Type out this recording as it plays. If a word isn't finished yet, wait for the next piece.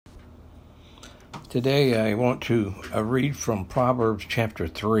Today I want to read from Proverbs chapter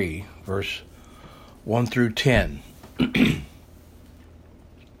 3, verse 1 through 10.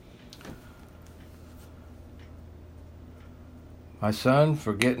 My son,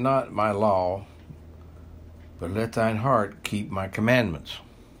 forget not my law, but let thine heart keep my commandments.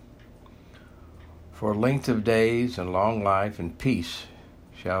 For length of days and long life and peace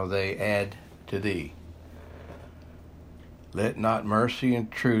shall they add to thee. Let not mercy and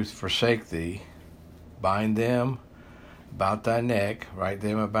truth forsake thee. Bind them about thy neck, write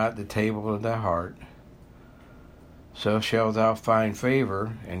them about the table of thy heart. So shalt thou find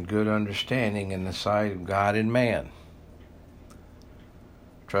favor and good understanding in the sight of God and man.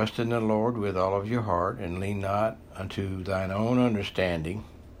 Trust in the Lord with all of your heart, and lean not unto thine own understanding.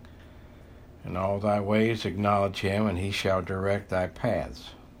 In all thy ways acknowledge him, and he shall direct thy paths.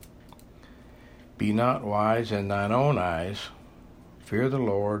 Be not wise in thine own eyes. Fear the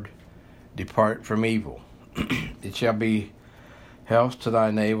Lord. Depart from evil. It shall be health to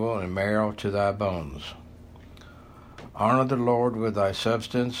thy navel and marrow to thy bones. Honor the Lord with thy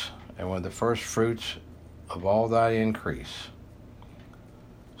substance and with the first fruits of all thy increase.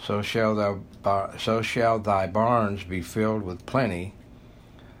 So shall thy barns be filled with plenty,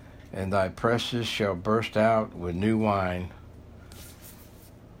 and thy presses shall burst out with new wine.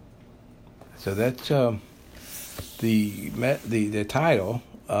 So that's the title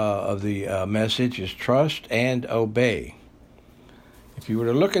of the message is Trust and Obey. If you were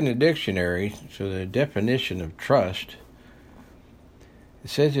to look in the dictionary, so the definition of trust, it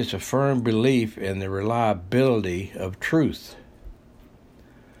says it's a firm belief in the reliability of truth,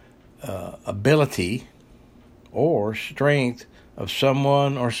 ability, or strength of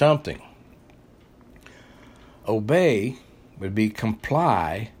someone or something. Obey would be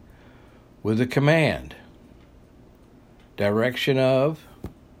comply with a command, direction of,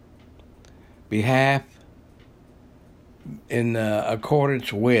 behalf, in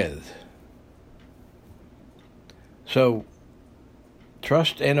accordance with. So,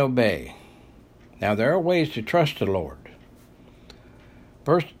 trust and obey. Now, there are ways to trust the Lord.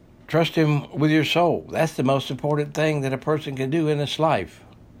 First, trust him with your soul. That's the most important thing that a person can do in this life.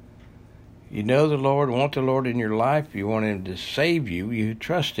 You know the Lord, want the Lord in your life, you want him to save you, you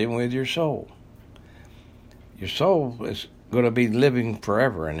trust him with your soul. Your soul is going to be living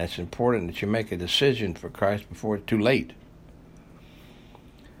forever, and it's important that you make a decision for Christ before it's too late.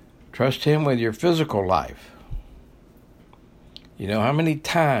 Trust him with your physical life. You know, how many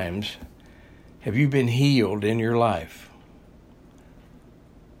times have you been healed in your life?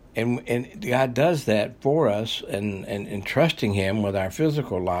 And God does that for us, and trusting him with our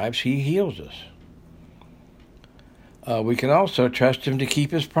physical lives, he heals us. We can also trust him to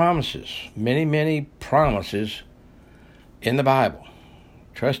keep his promises. Many, many promises in the Bible.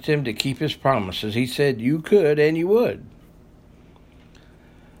 Trust him to keep his promises. He said you could and you would.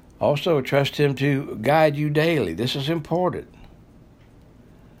 Also, trust him to guide you daily. This is important.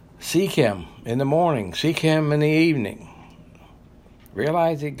 Seek him in the morning. Seek him in the evening.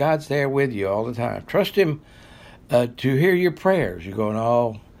 Realize that God's there with you all the time. Trust him to hear your prayers. You're going,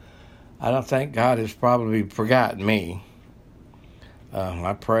 oh, I don't think God has probably forgotten me.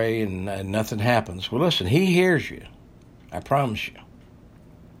 I pray and nothing happens. Well, listen, he hears you. I promise you.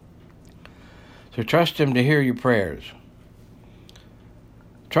 So trust him to hear your prayers.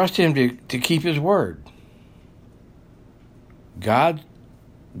 Trust him to keep his word. God's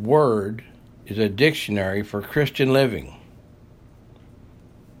word is a dictionary for Christian living.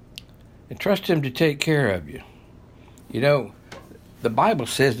 And trust him to take care of you. You know, the Bible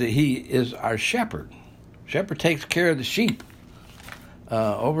says that he is our shepherd. Shepherd takes care of the sheep.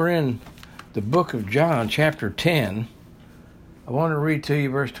 Over in the book of John, chapter 10, I want to read to you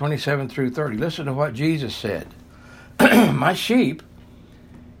verse 27 through 30. Listen to what Jesus said. My sheep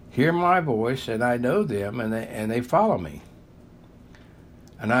hear my voice, and I know them, and they follow me.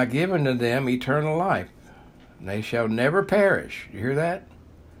 And I give unto them eternal life, and they shall never perish. You hear that?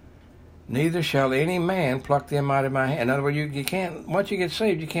 Neither shall any man pluck them out of my hand. In other words, you can't, once you get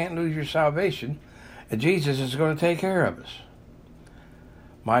saved, you can't lose your salvation. And Jesus is going to take care of us.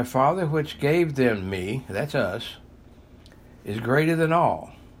 My Father which gave them me, that's us, is greater than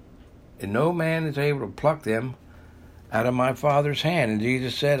all. And no man is able to pluck them out of my Father's hand. And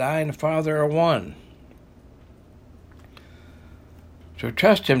Jesus said, I and the Father are one. So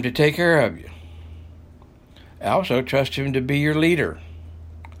trust him to take care of you. Also trust him to be your leader.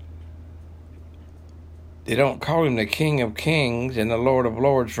 They don't call him the King of Kings and the Lord of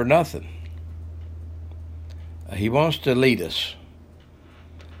Lords for nothing. He wants to lead us.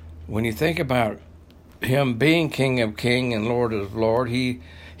 When you think about him being King of Kings and Lord of Lords, he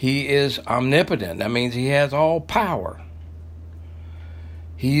He is omnipotent. That means he has all power.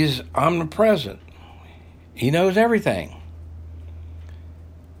 He is omnipresent. He knows everything.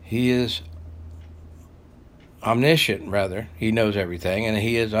 He is omniscient, rather. He knows everything, and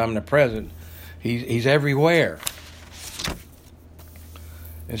he is omnipresent. He's everywhere.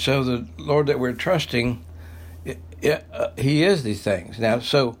 And so the Lord that we're trusting, he is these things. Now,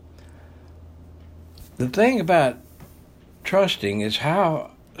 so the thing about trusting is how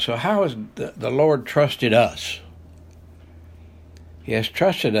has the Lord trusted us? He has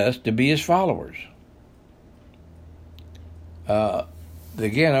trusted us to be his followers.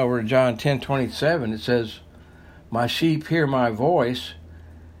 Again, over in John 10:27, it says, my sheep hear my voice,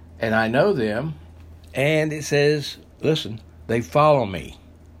 and I know them. And it says, listen, they follow me.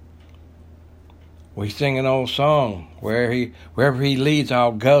 We sing an old song, wherever he leads,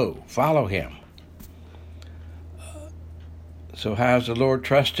 I'll go. Follow him. So how has the Lord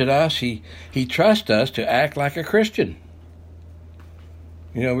trusted us? He trusts us to act like a Christian.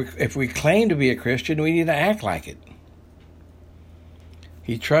 You know, if we claim to be a Christian, we need to act like it.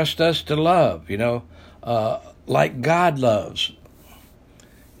 He trusts us to love, like God loves.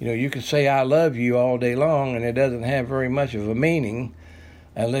 You know, you can say, I love you all day long, and it doesn't have very much of a meaning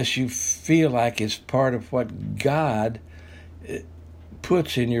unless you feel like it's part of what God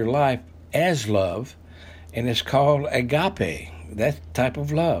puts in your life as love, and it's called agape, that type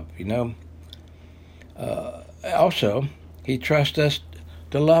of love, Also, he trusts us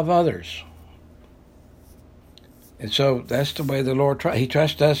to love others. And so that's the way the Lord trusts. He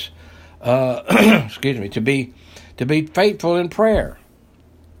trusts us, to be faithful in prayer.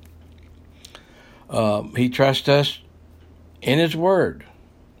 He trusts us in his word.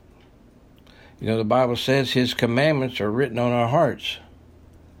 The Bible says his commandments are written on our hearts.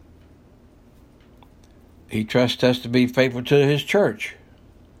 He trusts us to be faithful to his church.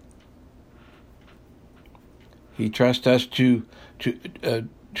 He trusts us to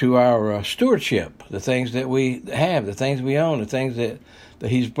our stewardship, the things that we have, the things we own, the things that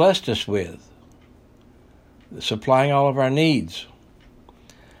he's blessed us with, supplying all of our needs.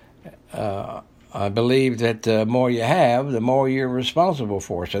 I believe that the more you have, the more you're responsible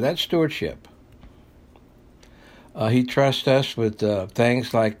for. So that's stewardship. He trusts us with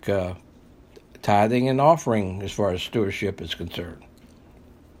things like tithing and offering as far as stewardship is concerned.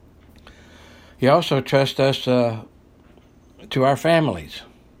 He also trusts us to our families.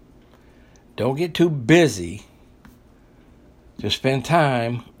 Don't get too busy to spend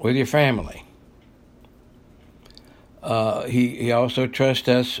time with your family. He also trusts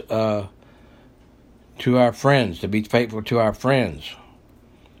us to our friends, to be faithful to our friends.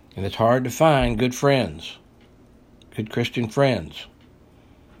 And it's hard to find good friends, good Christian friends.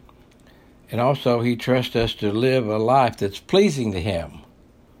 And also, he trusts us to live a life that's pleasing to him.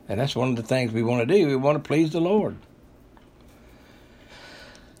 And that's one of the things we want to do. We want to please the Lord.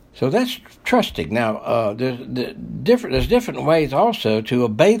 So that's trusting. Now, there's different ways also to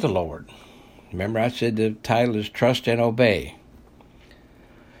obey the Lord. Remember, I said the title is Trust and Obey.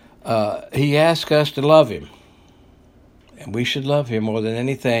 He asks us to love him. And we should love him more than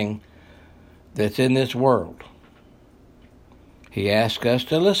anything that's in this world. He asks us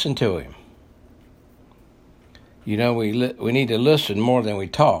to listen to him. We need to listen more than we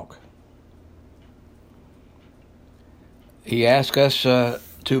talk. He asks us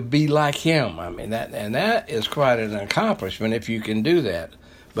to be like him. I mean, that is quite an accomplishment if you can do that.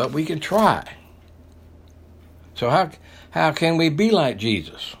 But we can try. So how can we be like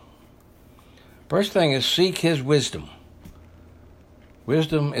Jesus? First thing is seek his wisdom.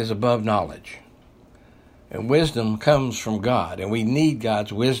 Wisdom is above knowledge. And wisdom comes from God. And we need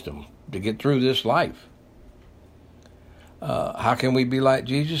God's wisdom to get through this life. How can we be like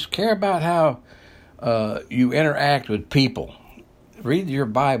Jesus? Care about how you interact with people. Read your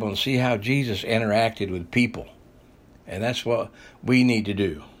Bible and see how Jesus interacted with people. And that's what we need to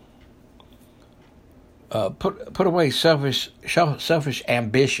do. Put away selfish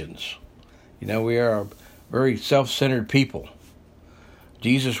ambitions. We are a very self-centered people.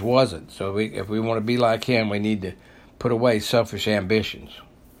 Jesus wasn't. So if we want to be like him, we need to put away selfish ambitions.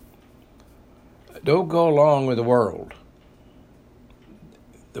 Don't go along with the world.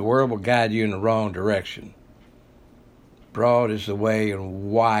 The world will guide you in the wrong direction. Broad is the way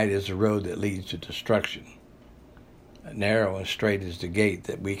and wide is the road that leads to destruction. Narrow and straight is the gate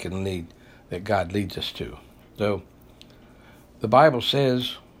that we can lead, that God leads us to. So the Bible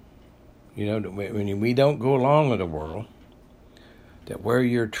says, when we don't go along with the world, that where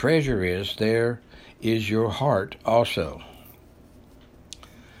your treasure is, there is your heart also.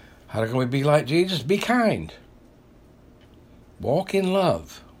 How can we be like Jesus? Be kind. Walk in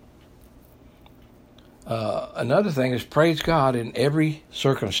love. Another thing is praise God in every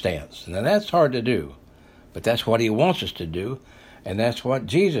circumstance. Now that's hard to do, but that's what he wants us to do, and that's what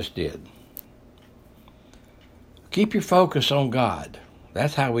Jesus did. Keep your focus on God.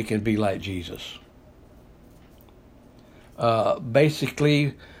 That's how we can be like Jesus.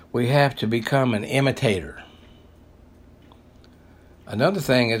 Basically, we have to become an imitator. Another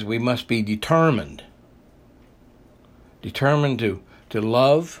thing is we must be determined. Determined to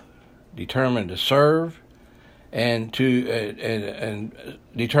love, determined to serve, and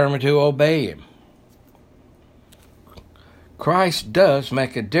determined to obey him. Christ does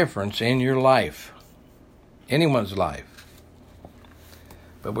make a difference in your life, anyone's life.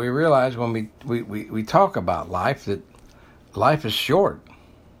 But we realize when we talk about life that life is short.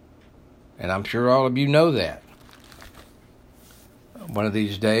 And I'm sure all of you know that. One of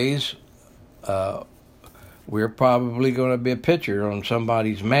these days, we're probably going to be a picture on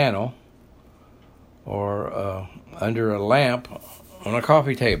somebody's mantle or under a lamp on a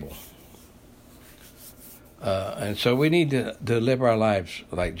coffee table. And so we need to live our lives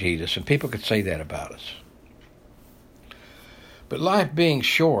like Jesus, and people could say that about us. But life being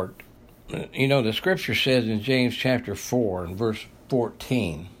short, the scripture says in James chapter 4 and verse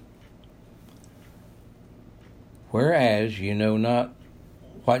 14, whereas you know not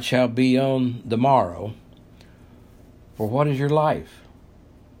what shall be on the morrow, for what is your life?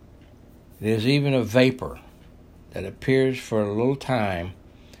 It is even a vapor that appears for a little time,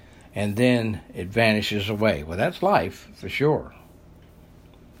 and then it vanishes away. Well, that's life for sure.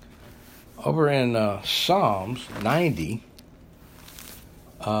 Over in Psalms 90,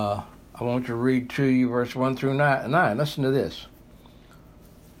 I want to read to you verse 1 through 9. Listen to this.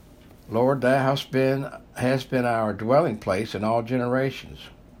 Lord, thou hast been our dwelling place in all generations.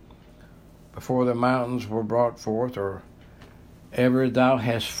 Before the mountains were brought forth, or ever thou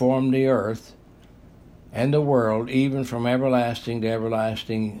hast formed the earth and the world, even from everlasting to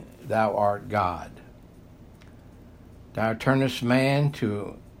everlasting, thou art God. Thou turnest man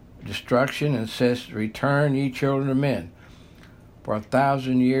to destruction, and saidst, return, ye children of men. For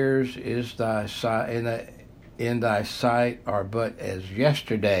 1,000 years is thy in thy sight are but as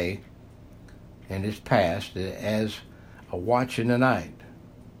yesterday, and is past as a watch in the night.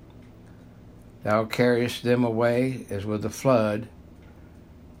 Thou carriest them away as with a flood.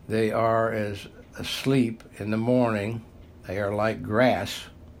 They are as asleep in the morning. They are like grass,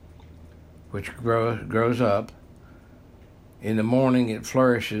 which grows up. In the morning it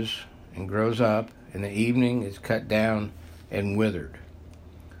flourishes and grows up. In the evening it's cut down and withered.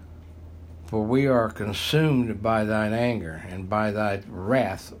 For we are consumed by thine anger, and by thy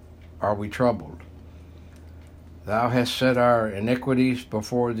wrath are we troubled. Thou hast set our iniquities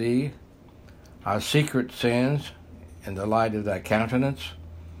before thee, our secret sins in the light of thy countenance.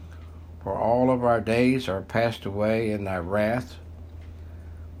 For all of our days are passed away in thy wrath.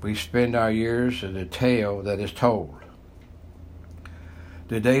 We spend our years as a tale that is told.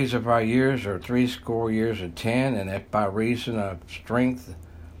 The days of our years are 60 years and 10, and if by reason of strength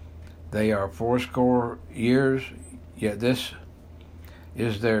they are 80 years, yet this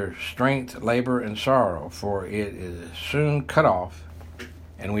is their strength, labor, and sorrow, for it is soon cut off,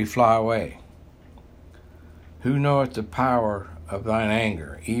 and we fly away. Who knoweth the power of thine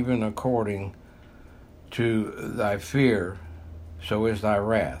anger? Even according to thy fear, so is thy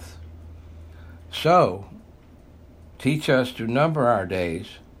wrath. So, teach us to number our days,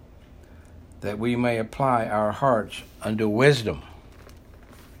 that we may apply our hearts unto wisdom.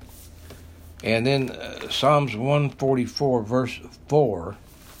 And then Psalms 144, verse 4,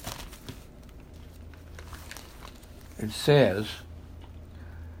 it says,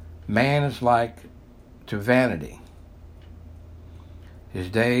 man is like to vanity. His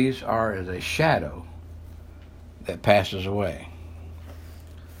days are as a shadow that passes away.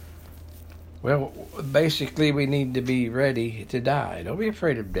 Well, basically, we need to be ready to die. Don't be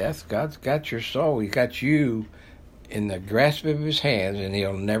afraid of death. God's got your soul. He's got you in the grasp of his hands, and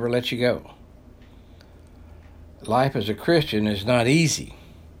he'll never let you go. Life as a Christian is not easy.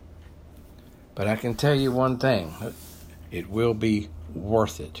 But I can tell you one thing. It will be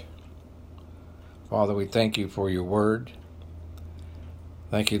worth it. Father, we thank you for your word.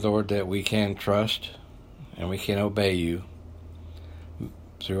 Thank you, Lord, that we can trust and we can obey you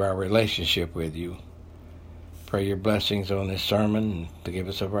through our relationship with you. Pray your blessings on this sermon and forgive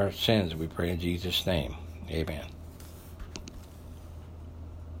us of our sins. We pray in Jesus' name. Amen.